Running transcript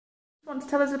Want to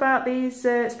tell us about these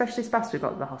specialist baths we've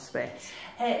got at the hospice?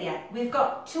 Yeah, we've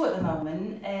got 2 at the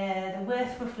moment. They're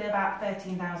worth roughly about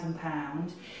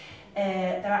 £13,000.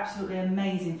 They're absolutely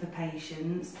amazing for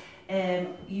patients.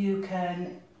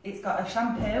 It's got a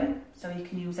shampoo, so you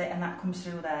can use it and that comes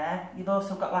through there. You've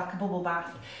also got like a bubble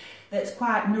bath that's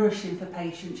quite nourishing for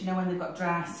patients, you know, when they've got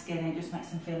dry skin, it just makes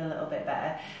them feel a little bit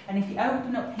better. And if you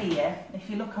open up here, if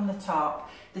you look on the top,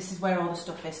 this is where all the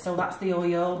stuff is. So that's the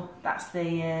oil, that's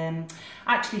the,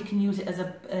 actually you can use it as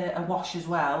a wash as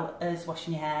well as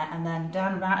washing your hair. And then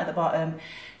down right at the bottom,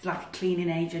 it's like a cleaning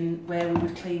agent where we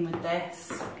would clean with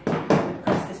this. We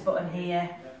press this button here,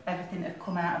 everything that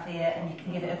come out of here, and you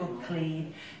can give it a good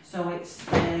clean. So it's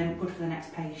good for the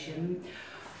next patient.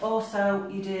 Also,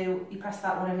 you press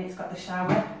that one and it's got the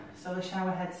shower. So the shower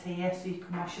head's here, so you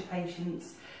can wash your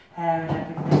patient's hair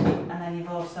and everything. And then you've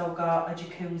also got a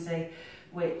jacuzzi,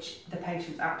 which the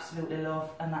patients absolutely love,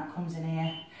 and that comes in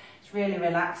here. It's really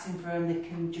relaxing for them, they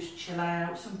can just chill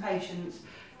out. Some patients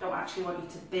don't actually want you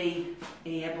to be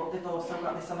here, but they've also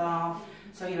got this alarm,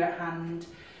 so you're at hand.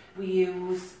 We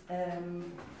use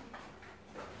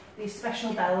these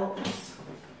special belts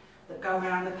that go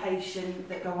around the patient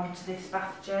that go onto this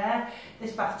bath chair.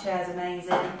 This bath chair is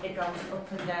amazing, it goes up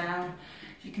and down.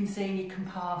 As you can see, you can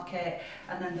park it,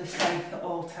 and then they're safe at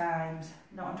all times.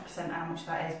 Not 100% how much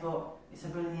that is, but it's a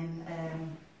brilliant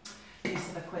piece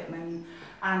of equipment.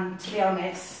 And to be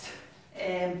honest,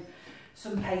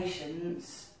 some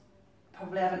patients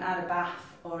probably haven't had a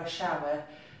bath or a shower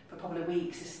for probably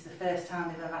weeks. This is the first time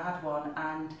they've ever had one,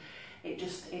 and it's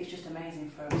just amazing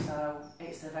for them. So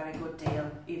it's a very good deal,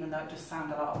 even though it does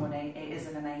sound a lot of money. It is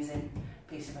an amazing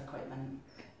piece of equipment.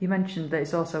 You mentioned that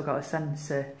it's also got a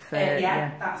sensor for...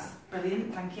 yeah, that's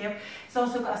brilliant, thank you. It's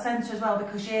also got a sensor as well,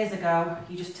 because years ago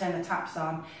you just turn the taps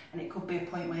on and it could be a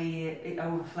point where it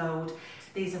overflowed.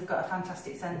 These have got a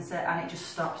fantastic sensor and it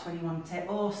just stops when you want it.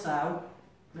 Also,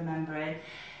 remembering,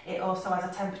 it also has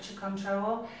a temperature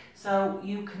control, so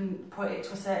you can put it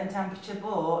to a certain temperature,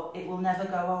 but it will never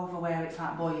go over where it's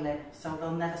like boiling, so they'll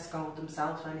never scald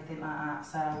themselves or anything like that.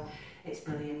 So it's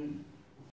brilliant.